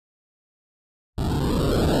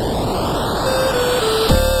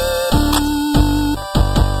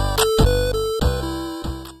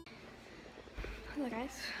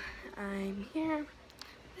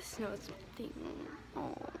snow's thing.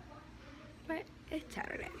 Oh, but it's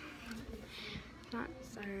Saturday. Not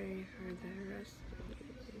sorry for the rest of the day.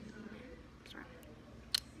 Sorry.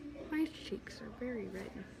 My cheeks are very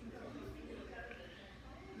red.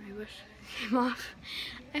 I wish it came off.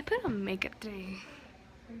 I put on makeup today.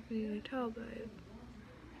 You can tell by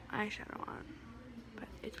eyeshadow on, but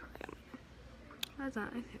it's probably on. That's not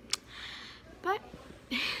I think. But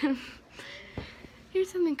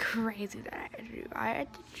here's something crazy that I had to do. I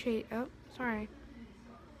had to chase. Oh, sorry.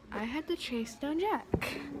 I had to chase down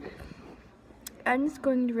Jack. I'm just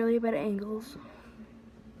going to really bad angles.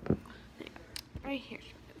 Right here.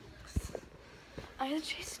 I had to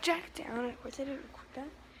chase Jack down. Of course, I didn't record that.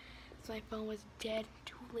 So my phone was dead.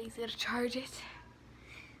 Too lazy to charge it.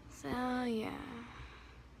 So yeah.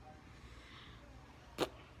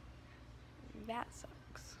 That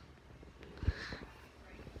sucks. I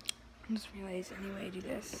just realized any way I do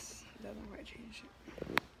this doesn't quite change it.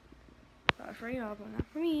 Not for y'all, but not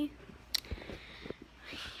for me.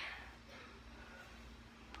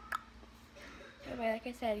 Anyway, like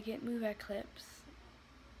I said, you get move clips.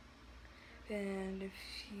 And if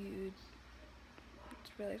you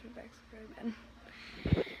just realize what back's good again.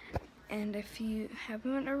 And if you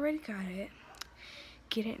haven't already got it,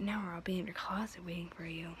 get it now or I'll be in your closet waiting for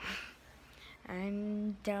you. I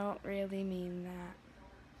don't really mean that.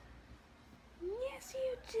 Yes,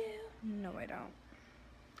 you do. No, I don't.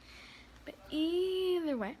 But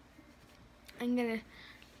either way, I'm gonna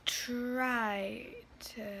try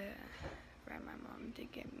to grab my mom to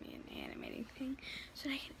give me an animating thing so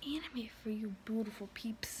that I can animate for you beautiful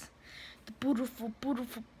peeps. The beautiful,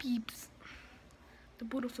 beautiful peeps. The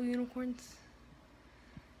beautiful unicorns.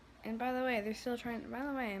 And by the way, they're still trying. By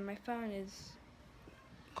the way, my phone is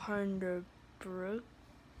kind of broken,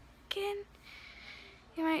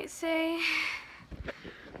 you might say.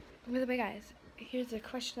 By the way, guys, here's the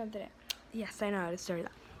question of the day. Yes, I know how to start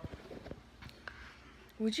that.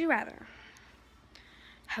 Would you rather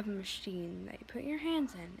have a machine that you put your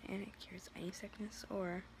hands in and it cures any sickness,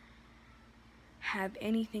 or have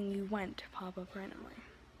anything you want pop up randomly?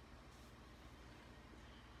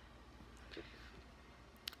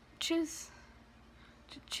 Choose.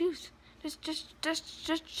 Choose. Just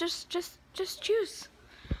choose.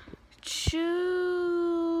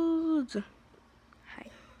 Choose. Hi.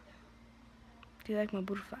 Do you like my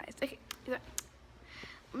beautiful eyes? Okay.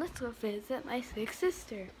 Let's go visit my sick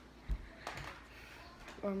sister.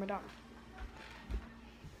 Or my dog.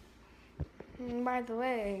 And by the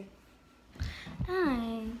way,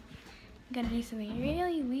 I'm gonna do something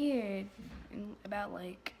really weird in about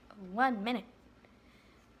like 1 minute.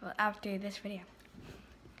 Well, after this video.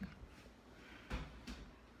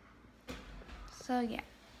 So yeah,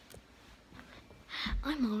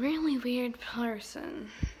 I'm a really weird person.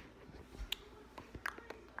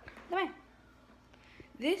 Anyway,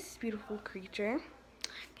 this beautiful creature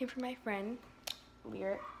came from my friend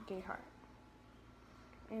Lyric Gayheart.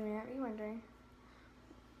 And you might be wondering,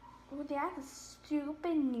 well, that's a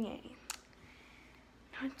stupid name.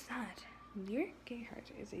 No, it's not. Lyric Gayheart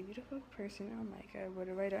is a beautiful person. Oh my god, what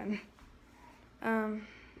have I done?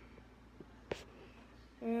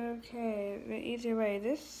 Okay, but either way,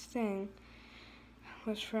 this thing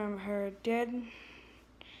was from her dead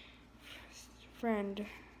friend.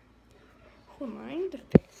 Who am I to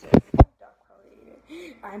fix it?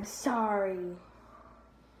 I'm sorry.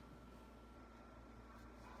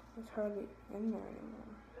 It's hardly in there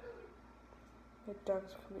anymore. The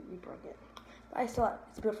dog's completely broken. But I still have it.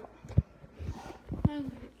 It's beautiful. I'm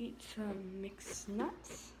gonna eat some mixed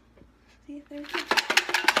nuts. See if there's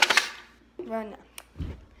well, no.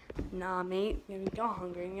 Nah, mate. Y'all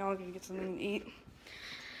hungry and y'all gonna get something to eat.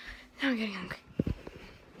 Now I'm getting hungry.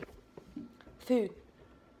 Food.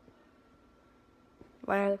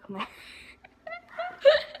 Why do I look at my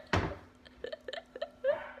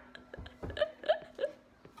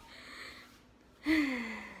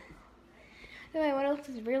Anyway, what else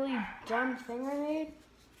is really dumb thing I made?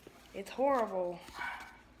 It's horrible.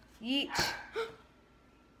 Yeet.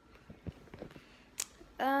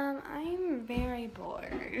 I'm very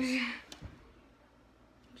bored.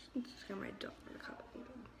 Just got my dog in the cup.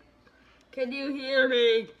 Can you hear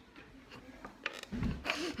me?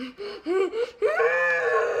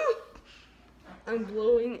 I'm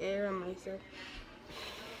blowing air on myself.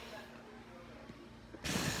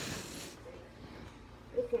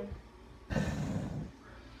 Okay.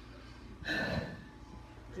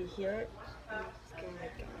 Do you hear it? I'm scared my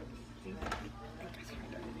dog.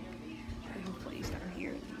 Hopefully he's not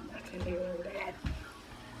here. That's gonna be really bad.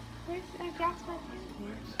 Where's that gas button?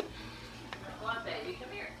 Come on, baby,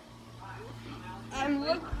 come here.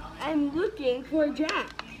 I'm looking for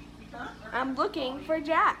Jack. I'm looking for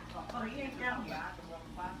Jack.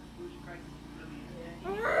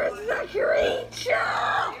 Where's the creature?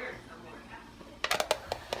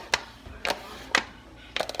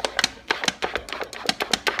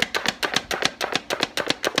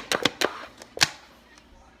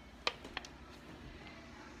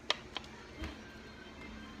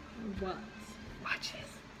 What? Watch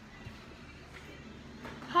this.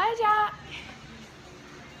 Hi, Jack.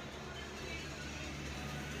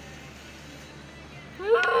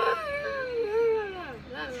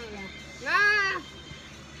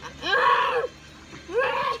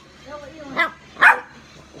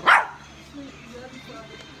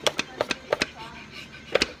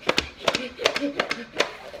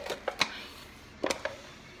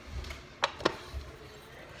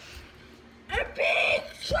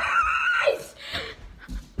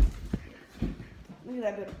 Look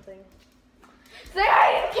at that beautiful thing. Say hi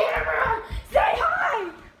to the camera! Say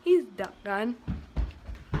hi! He's done.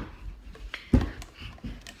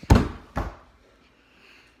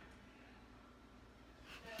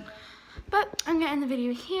 But I'm gonna end the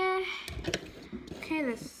video here. Okay,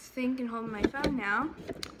 this thing can hold my phone now.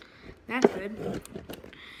 That's good.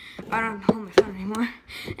 I don't have to hold my phone anymore.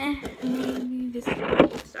 And maybe this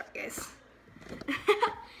will start, guys.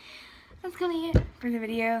 That's gonna be it for the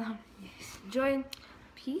video. Yes, enjoy.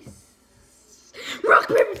 Peace. Rock,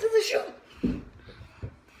 paper, scissors, shoot!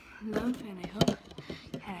 Love, and I hope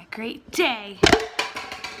you had a great day.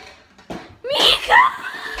 Mika!